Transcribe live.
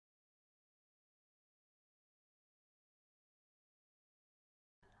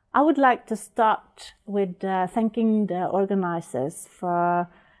I would like to start with thanking the organizers for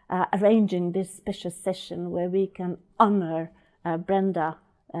arranging this special session where we can honor Brenda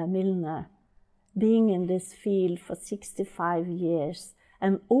Milner, being in this field for 65 years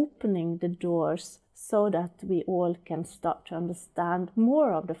and opening the doors so that we all can start to understand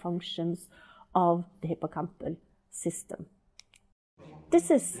more of the functions of the hippocampal system. This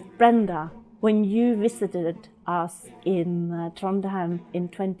is Brenda when you visited us in Trondheim in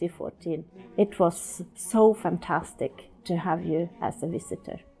 2014. It was so fantastic to have you as a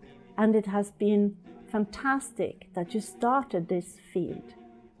visitor. And it has been fantastic that you started this field.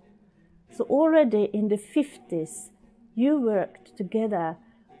 So already in the 50s, you worked together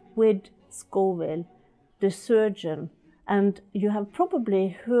with Scoville, the surgeon, and you have probably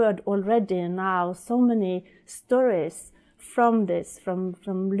heard already now so many stories from this, from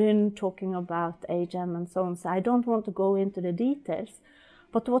Lynn talking about HM and so on. So I don't want to go into the details,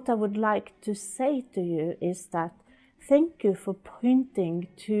 but what I would like to say to you is that thank you for pointing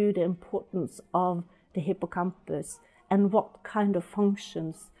to the importance of the hippocampus and what kind of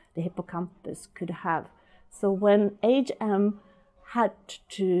functions the hippocampus could have. So when HM had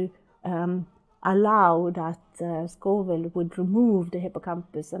to allow that Scoville would remove the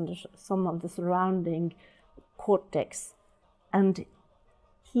hippocampus and some of the surrounding cortex, and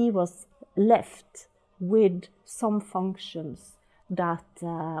he was left with some functions that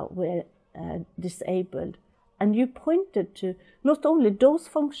were disabled. And you pointed to not only those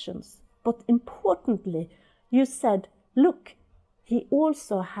functions, but importantly, you said, look, he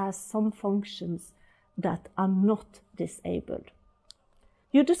also has some functions that are not disabled.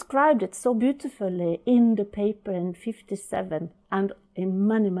 You described it so beautifully in the paper in 57 and in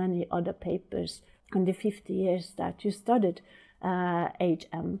many, many other papers in the 50 years that you studied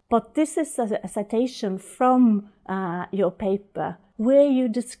HM. But this is a citation from your paper where you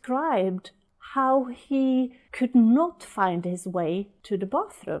described how he could not find his way to the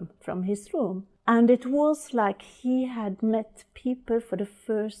bathroom from his room. And it was like he had met people for the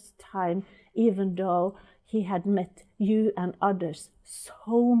first time, even though he had met you and others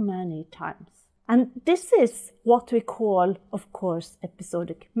so many times. And this is what we call, of course,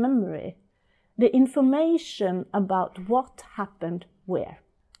 episodic memory. The information about what happened where.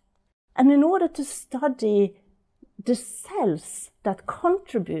 And in order to study the cells that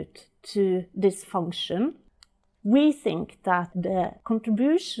contribute to this function, we think that the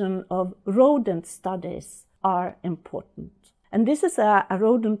contribution of rodent studies are important. And this is a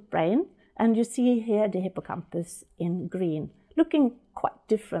rodent brain, and you see here the hippocampus in green, looking quite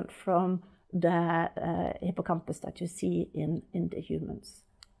different from the hippocampus that you see in the humans.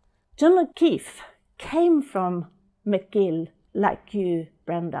 John O'Keefe came from McGill, like you,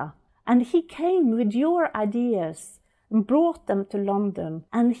 Brenda, and he came with your ideas and brought them to London,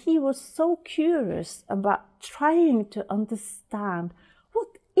 and he was so curious about trying to understand what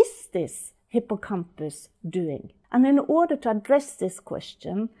is this hippocampus doing. And in order to address this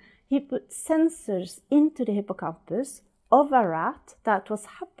question, he put sensors into the hippocampus of a rat that was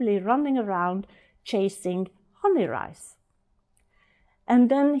happily running around chasing honey rice. And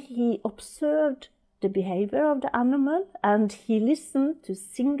then he observed the behavior of the animal, and he listened to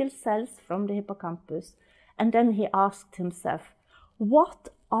single cells from the hippocampus, and then he asked himself, what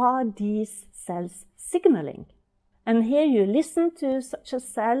are these cells signaling? And here you listen to such a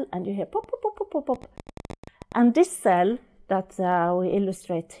cell and you hear pop, pop, pop, pop, pop, pop. And this cell that we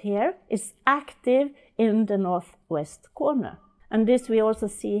illustrate here is active in the northwest corner. And this we also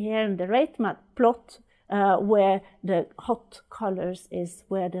see here in the rate map plot, where the hot colors is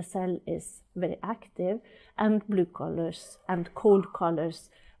where the cell is very active, and blue colors and cold colors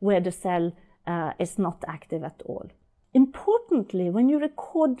where the cell is not active at all. Importantly, when you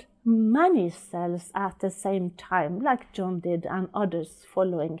record many cells at the same time, like John did and others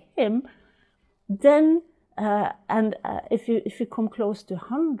following him, then if you come close to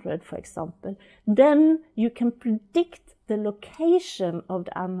 100, for example, then you can predict the location of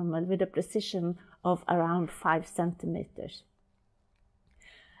the animal with a precision of around 5 centimeters.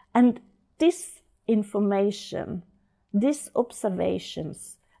 And this information, these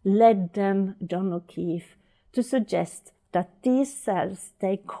observations, led then John O'Keefe to suggest that these cells,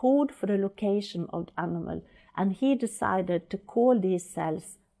 they code for the location of the animal, and he decided to call these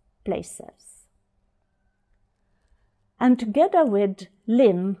cells place cells. And together with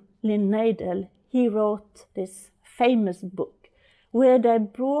Lynn Nadel, he wrote this famous book where they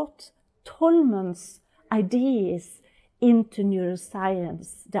brought Tolman's ideas into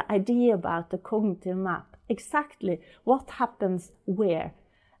neuroscience, the idea about the cognitive map, exactly what happens where,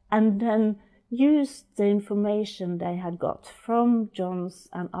 and then used the information they had got from John's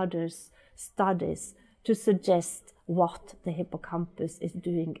and others' studies to suggest what the hippocampus is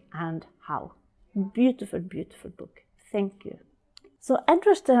doing and how. Beautiful, beautiful book. Thank you. So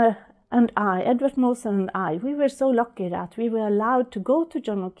Edward Moser and I, we were so lucky that we were allowed to go to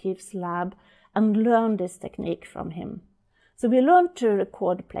John O'Keefe's lab and learn this technique from him. So we learned to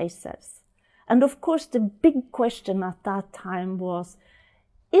record place cells. And of course, the big question at that time was,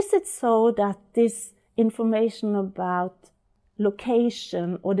 is it so that this information about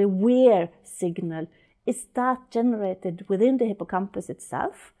location or the where signal, is that generated within the hippocampus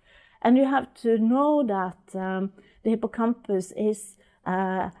itself? And you have to know that the hippocampus is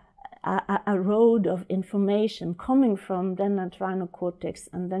a road of information coming from the entorhinal cortex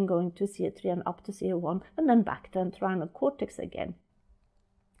and then going to CA3 and up to CA1 and then back to entorhinal cortex again.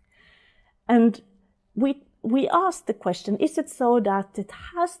 And we asked the question, is it so that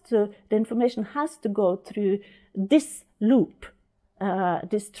the information has to go through this loop,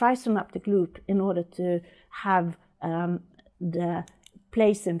 this trisynaptic loop, in order to have the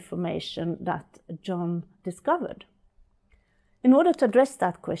place information that John discovered? In order to address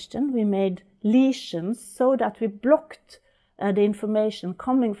that question, we made lesions so that we blocked the information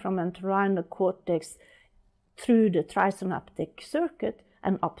coming from entorhinal cortex through the trisynaptic circuit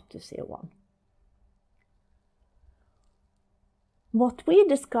and up to CA1. What we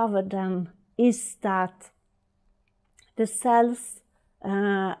discovered then is that the cells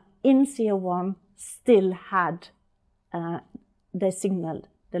in CA1 still had the signal,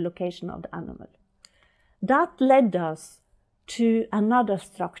 the location of the animal. That led us to another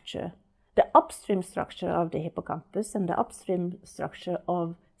structure, the upstream structure of the hippocampus and the upstream structure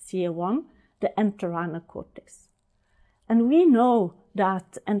of CA1, the entorhinal cortex. And we know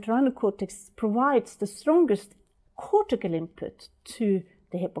that entorhinal cortex provides the strongest cortical input to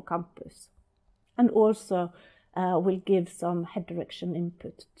the hippocampus and also will give some head direction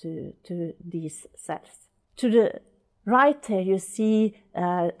input to these cells. To the right here you see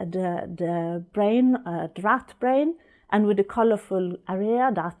the brain, the rat brain, and with the colorful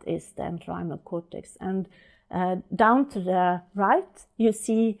area that is the entorhinal cortex. And down to the right you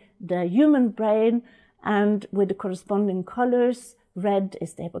see the human brain, and with the corresponding colors, red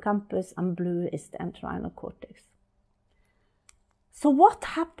is the hippocampus and blue is the entorhinal cortex. So what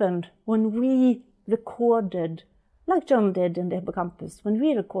happened when we recorded, like John did in the hippocampus, when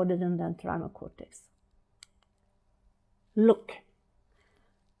we recorded in the entorhinal cortex? Look,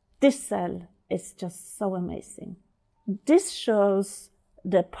 this cell is just so amazing. This shows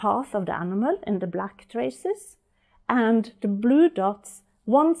the path of the animal in the black traces, and the blue dots,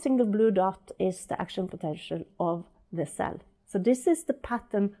 one single blue dot is the action potential of the cell. So this is the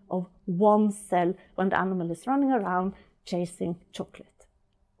pattern of one cell when the animal is running around chasing chocolate.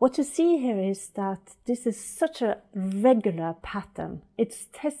 What you see here is that this is such a regular pattern. It's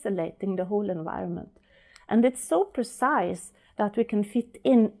tessellating the whole environment. And it's so precise that we can fit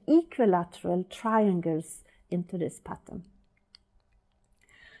in equilateral triangles into this pattern.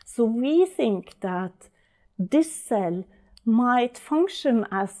 So we think that this cell might function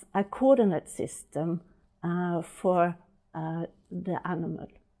as a coordinate system for the animal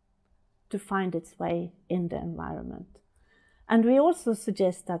to find its way in the environment. And we also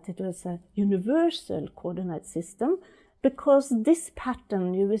suggest that it was a universal coordinate system, because this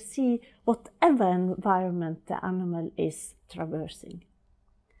pattern you will see whatever environment the animal is traversing.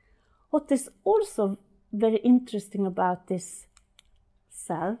 What is also very interesting about this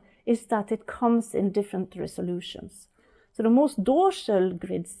cell is that it comes in different resolutions. So the most dorsal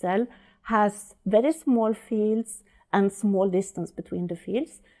grid cell has very small fields and small distance between the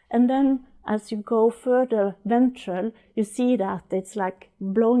fields. And then as you go further ventral, you see that it's like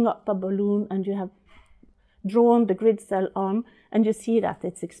blowing up a balloon, and you have drawn the grid cell on, and you see that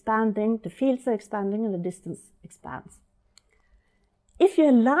it's expanding, the fields are expanding, and the distance expands. If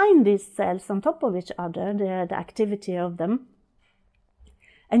you align these cells on top of each other, the activity of them,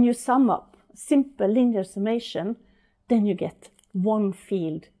 and you sum up simple linear summation, then you get one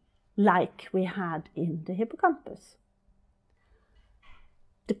field like we had in the hippocampus,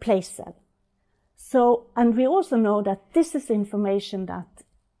 the place cell. So, and we also know that this is information that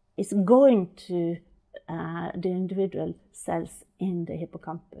is going to the individual cells in the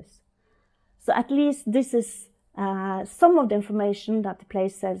hippocampus. So at least this is some of the information that the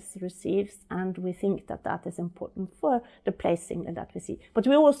place cells receives, and we think that that is important for the place signal that we see. But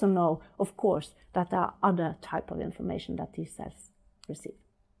we also know, of course, that there are other type of information that these cells receive.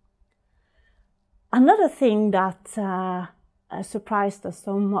 Another thing that surprised us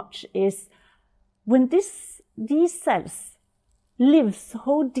so much is when these cells lives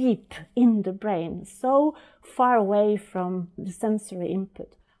so deep in the brain, so far away from the sensory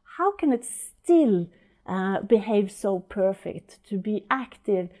input, how can it still behave so perfect to be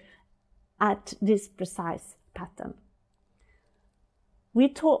active at this precise pattern? We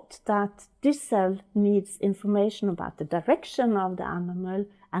thought that this cell needs information about the direction of the animal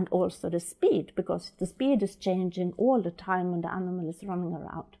and also the speed, because the speed is changing all the time when the animal is running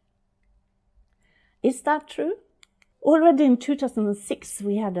around. Is that true? Already in 2006,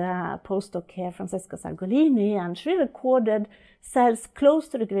 we had a postdoc here, Francesca Sargolini, and she recorded cells close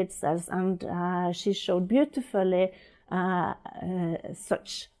to the grid cells, and she showed beautifully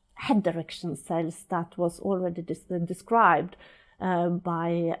such head direction cells that was already described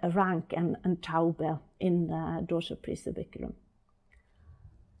by Rank and Taube in the dorsal presubiculum.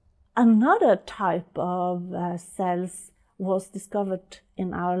 Another type of cells was discovered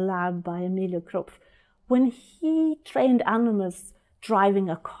in our lab by Emilio Kropf when he trained animals driving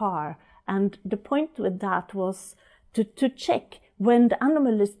a car. And the point with that was to check when the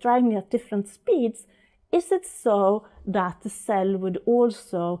animal is driving at different speeds, is it so that the cell would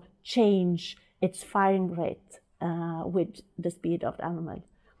also change its firing rate with the speed of the animal?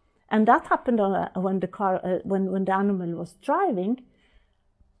 And that happened when the animal was driving,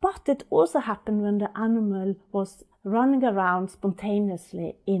 but it also happened when the animal was running around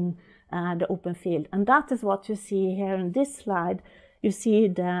spontaneously in the open field. And that is what you see here in this slide. You see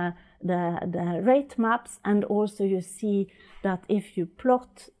the rate maps, and also you see that if you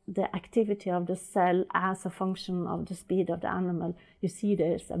plot the activity of the cell as a function of the speed of the animal, you see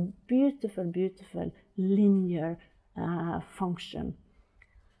there's a beautiful, beautiful linear function.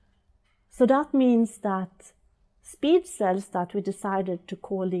 So that means that speed cells that we decided to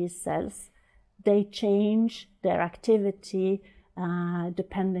call these cells, they change their activity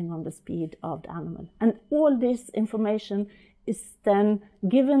depending on the speed of the animal. And all this information is then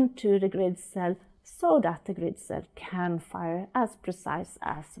given to the grid cell so that the grid cell can fire as precise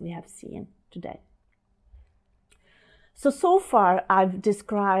as we have seen today. So far I've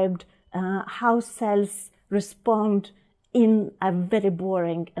described how cells respond in a very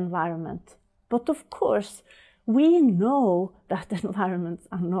boring environment. But of course, we know that environments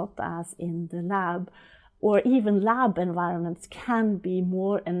are not as in the lab, or even lab environments can be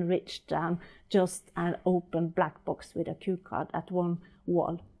more enriched than just an open black box with a cue card at one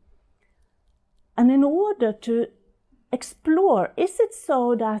wall. And in order to explore, is it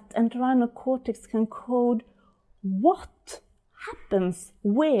so that entorhinal cortex can code what happens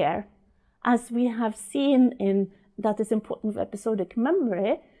where, as we have seen in that is important for episodic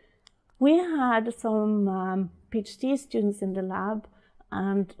memory? We had some PhD students in the lab,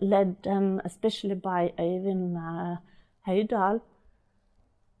 and led then especially by Øyvind Høydal,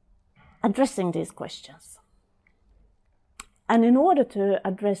 addressing these questions. And in order to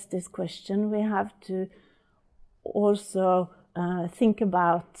address this question, we have to also think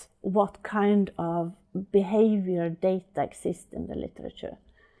about what kind of behavior data exists in the literature.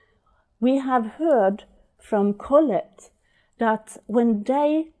 We have heard from Collett that when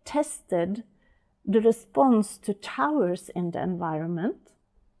they tested the response to towers in the environment,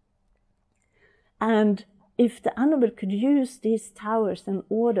 and if the animal could use these towers in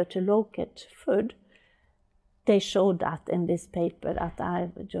order to locate food, they showed that in this paper that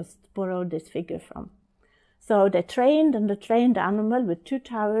I've just borrowed this figure from. So they trained the animal with 2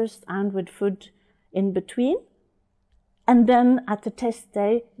 towers and with food in between. And then at the test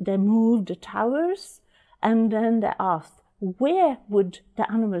day, they moved the towers, and then they asked, where would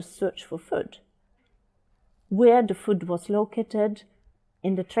the animal search for food? Where the food was located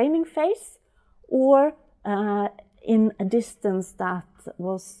in the training phase, or in a distance that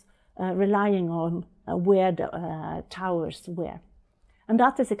was relying on where the towers were. And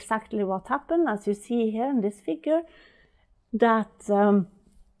that is exactly what happened, as you see here in this figure, that the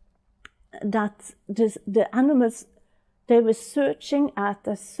animals, they were searching at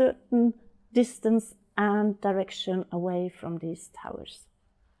a certain distance and direction away from these towers.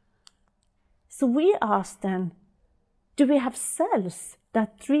 So we asked then, do we have cells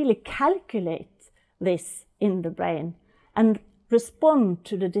that really calculate this in the brain and respond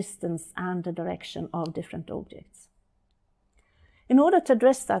to the distance and the direction of different objects? In order to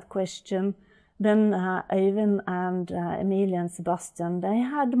address that question, then Øyvind and Emilie and Sebastian, they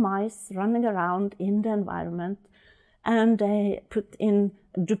had mice running around in the environment, and they put in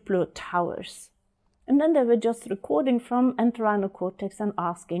Duplo towers. And then they were just recording from entorhinal cortex and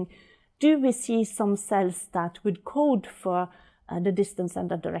asking, do we see some cells that would code for the distance and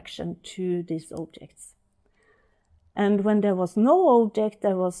the direction to these objects? And when there was no object,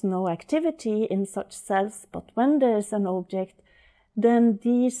 there was no activity in such cells, but when there is an object, then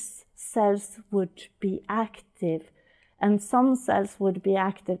these cells would be active. And some cells would be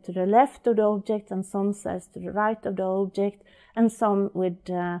active to the left of the object, and some cells to the right of the object, and some with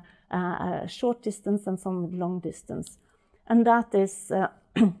a short distance and some with long distance. And that is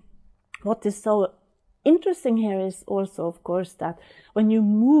what is so interesting here is also, of course, that when you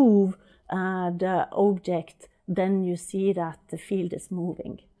move the object, then you see that the field is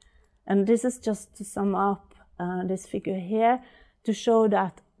moving. And this is just to sum up this figure here to show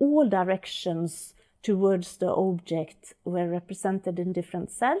that all directions towards the object were represented in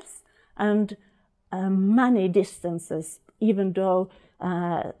different cells, and many distances, even though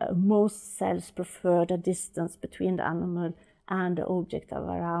most cells prefer the distance between the animal and the object of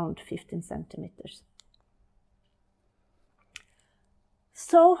around 15 centimeters.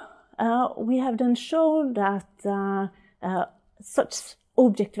 So we have then shown that such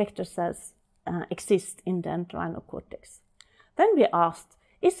object vector cells exist in the entorhinal cortex. Then we asked,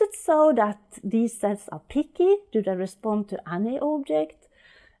 is it so that these cells are picky? Do they respond to any object?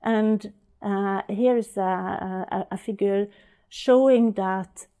 And here is a figure showing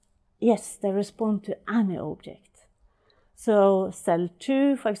that, yes, they respond to any object. So cell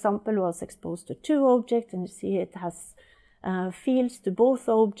 2, for example, was exposed to 2 objects, and you see it has fields to both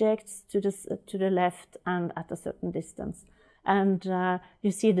objects, to the left and at a certain distance. And you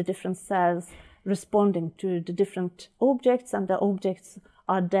see the different cells responding to the different objects, and the objects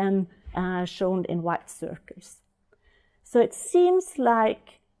are then shown in white circles. So it seems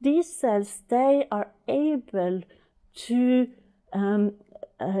like these cells, they are able to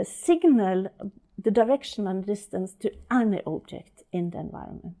signal the direction and distance to any object in the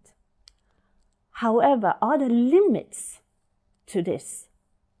environment. However, are there limits to this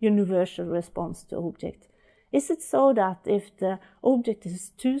universal response to object? Is it so that if the object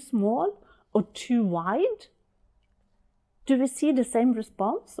is too small or too wide, do we see the same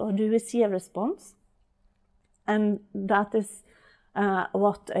response, or do we see a response? And that is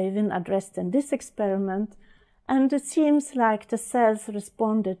what Øyvind addressed in this experiment. And it seems like the cells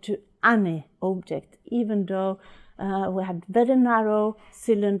responded to any object, even though we had very narrow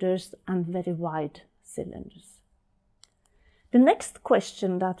cylinders and very wide cylinders. The next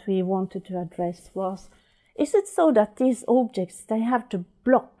question that we wanted to address was, is it so that these objects, they have to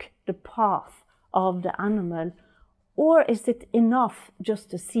block the path of the animal, or is it enough just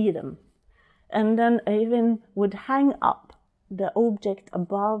to see them? And then Øyvind would hang up the object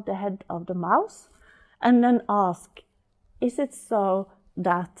above the head of the mouse and then ask, is it so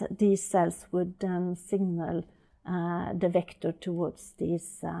that these cells would then signal the vector towards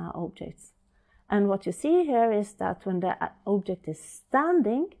these objects? And what you see here is that when the object is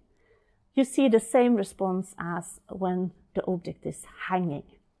standing, you see the same response as when the object is hanging.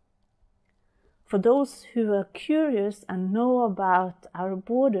 For those who are curious and know about our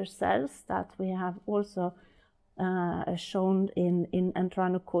border cells that we have also shown in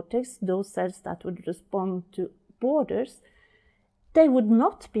entorhinal cortex, those cells that would respond to borders, they would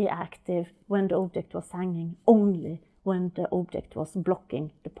not be active when the object was hanging, only when the object was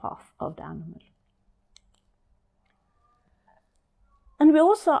blocking the path of the animal. And we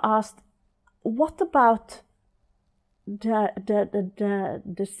also asked, what about the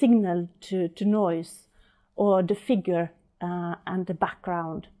signal to noise, or the figure and the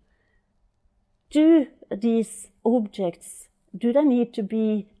background? Do these objects, do they need to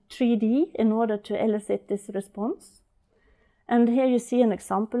be 3D in order to elicit this response? And here you see an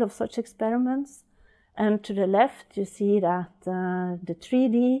example of such experiments. And to the left you see that the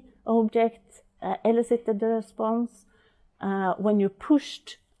 3D object elicited the response. When you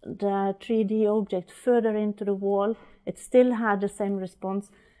pushed the 3D object further into the wall, it still had the same response.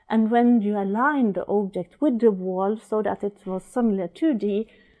 And when you align the object with the wall so that it was suddenly a 2D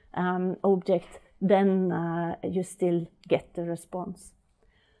object, then you still get the response.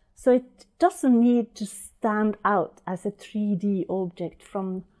 So it doesn't need to stand out as a 3D object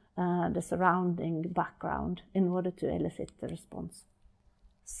from the surrounding background in order to elicit the response.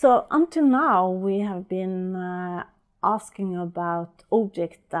 So until now we have been asking about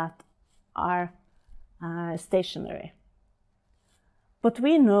objects that are stationary. But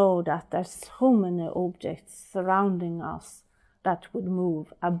we know that there's so many objects surrounding us that would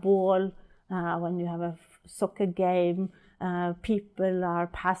move. A ball, when you have a soccer game, people are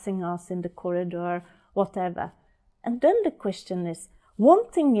passing us in the corridor, whatever. And then the question is, one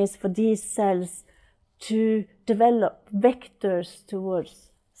thing is for these cells to develop vectors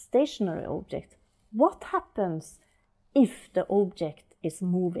towards stationary objects. What happens if the object is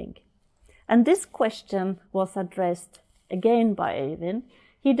moving? And this question was addressed again by Øyvind.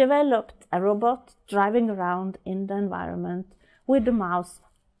 He developed a robot driving around in the environment with the mouse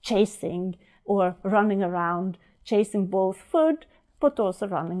chasing or running around, chasing both food, but also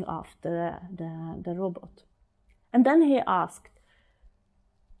running after the robot. And then he asked,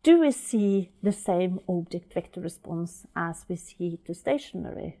 do we see the same object vector response as we see to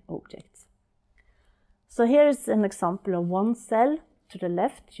stationary objects? So here is an example of one cell. To the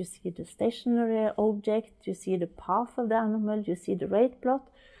left, you see the stationary object, you see the path of the animal, you see the rate plot,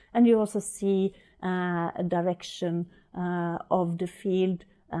 and you also see a direction of the field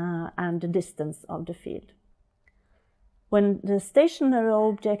and the distance of the field. When the stationary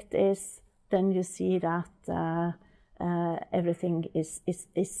object is, then you see that everything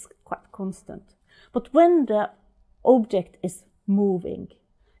is quite constant. But when the object is moving,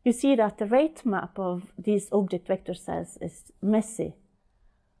 you see that the rate map of these object vector cells is messy,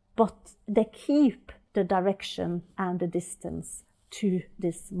 but they keep the direction and the distance to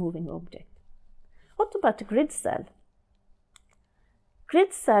this moving object. What about the grid cell?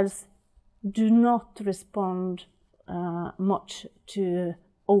 Grid cells do not respond much to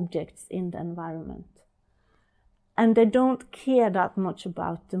objects in the environment. And they don't care that much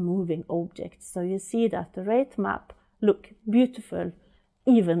about the moving objects. So you see that the rate map look beautiful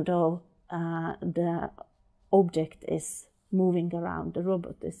even though the object is moving around, the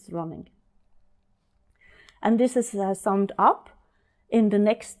robot is running. And this is summed up in the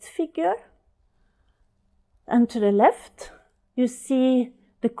next figure. And to the left, you see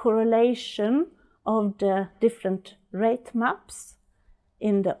the correlation of the different rate maps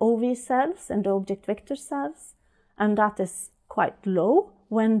in the OV cells and the object vector cells. And that is quite low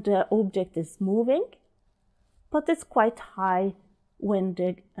when the object is moving, but it's quite high when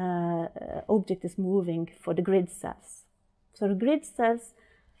the object is moving for the grid cells. So the grid cells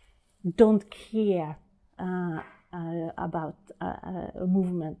don't care about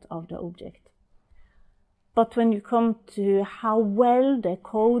movement of the object. But when you come to how well they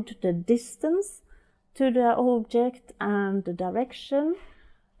code the distance to the object and the direction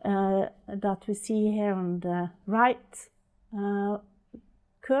that we see here on the right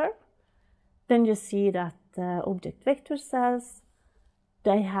curve, then you see that the object vector cells,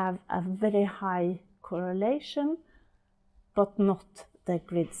 they have a very high correlation, but not the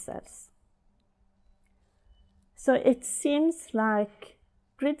grid cells. So it seems like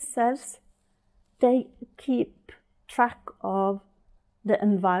grid cells, they keep track of the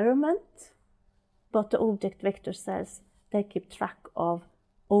environment, but the object vector cells, they keep track of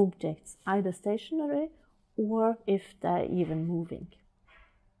objects, either stationary or if they're even moving.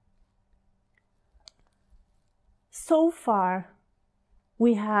 So far,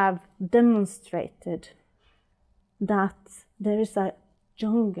 we have demonstrated that there is a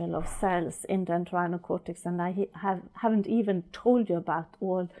jungle of cells in the entorhinal cortex, and I haven't even told you about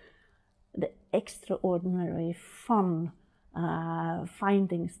all the extraordinary fun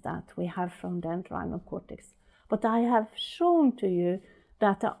findings that we have from the entorhinal cortex. But I have shown to you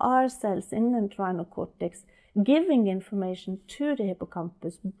that there are cells in the entorhinal cortex giving information to the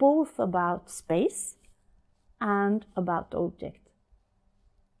hippocampus both about space and about object.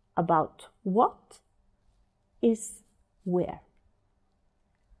 About what is where.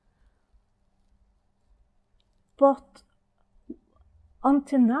 But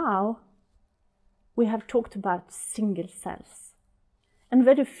until now, we have talked about single cells and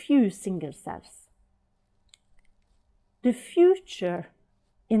very few single cells. The future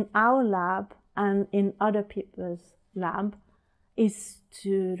in our lab and in other people's lab is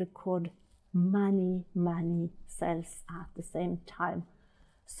to record many, many cells at the same time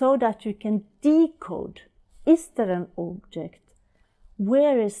so that you can decode, is there an object?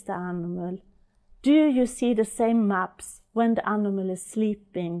 Where is the animal? Do you see the same maps when the animal is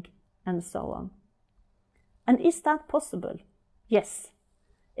sleeping and so on? And is that possible? Yes,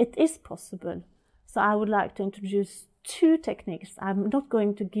 it is possible. So I would like to introduce two techniques. I'm not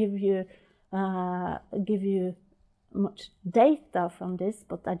going to give you much data from this,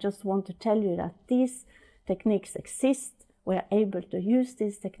 but I just want to tell you that these techniques exist. We are able to use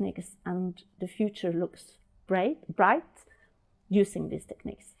these techniques, and the future looks bright using these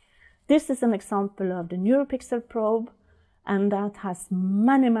techniques. This is an example of the NeuroPixel probe, and that has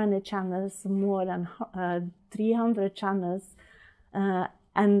many, many channels, more than 300 channels,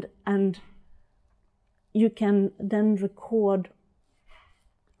 and you can then record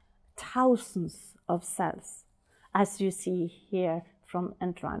thousands of cells, as you see here from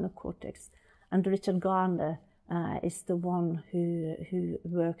entorhinal cortex. And Richard Garner is the one who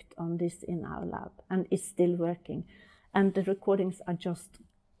worked on this in our lab and is still working. And the recordings are just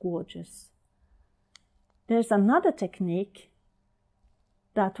gorgeous. There's another technique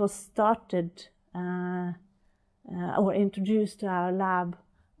that was started or introduced to our lab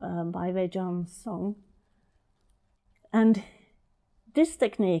by Wei-Jan Song. And this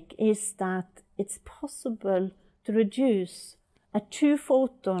technique is that it's possible to reduce a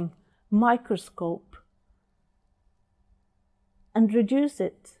 2-photon microscope and reduce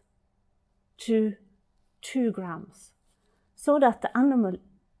it to 2 grams, so that the animal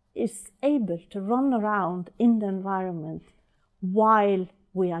is able to run around in the environment while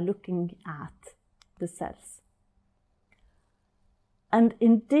we are looking at the cells. And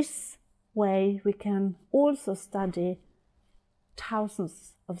in this way, we can also study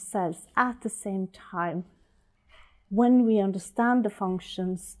thousands of cells at the same time when we understand the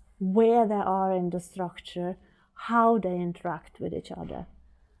functions, where they are in the structure, how they interact with each other.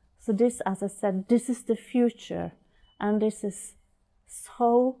 So this, as I said, this is the future, and this is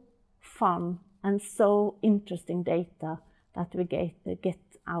so fun and so interesting data that we get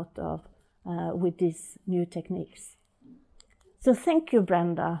out of with these new techniques. So thank you,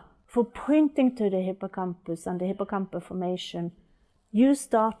 Brenda, for pointing to the hippocampus and the hippocampal formation. You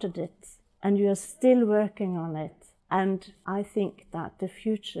started it, and you are still working on it. And I think that the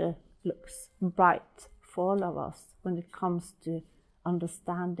future looks bright for all of us when it comes to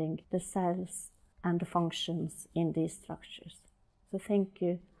understanding the cells and the functions in these structures. So thank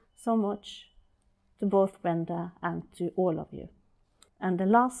you so much to both Brenda and to all of you. And the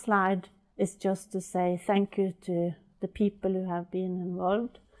last slide is just to say thank you to the people who have been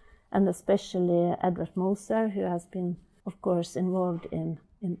involved, and especially Edward Moser, who has been, of course, involved in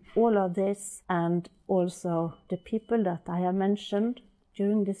all of this, and also the people that I have mentioned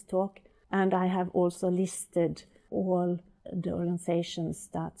during this talk. And I have also listed all the organizations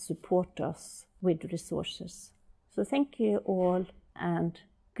that support us with resources. So thank you all, and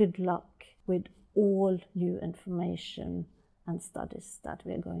good luck with all new information and studies that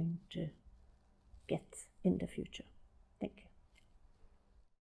we are going to get in the future.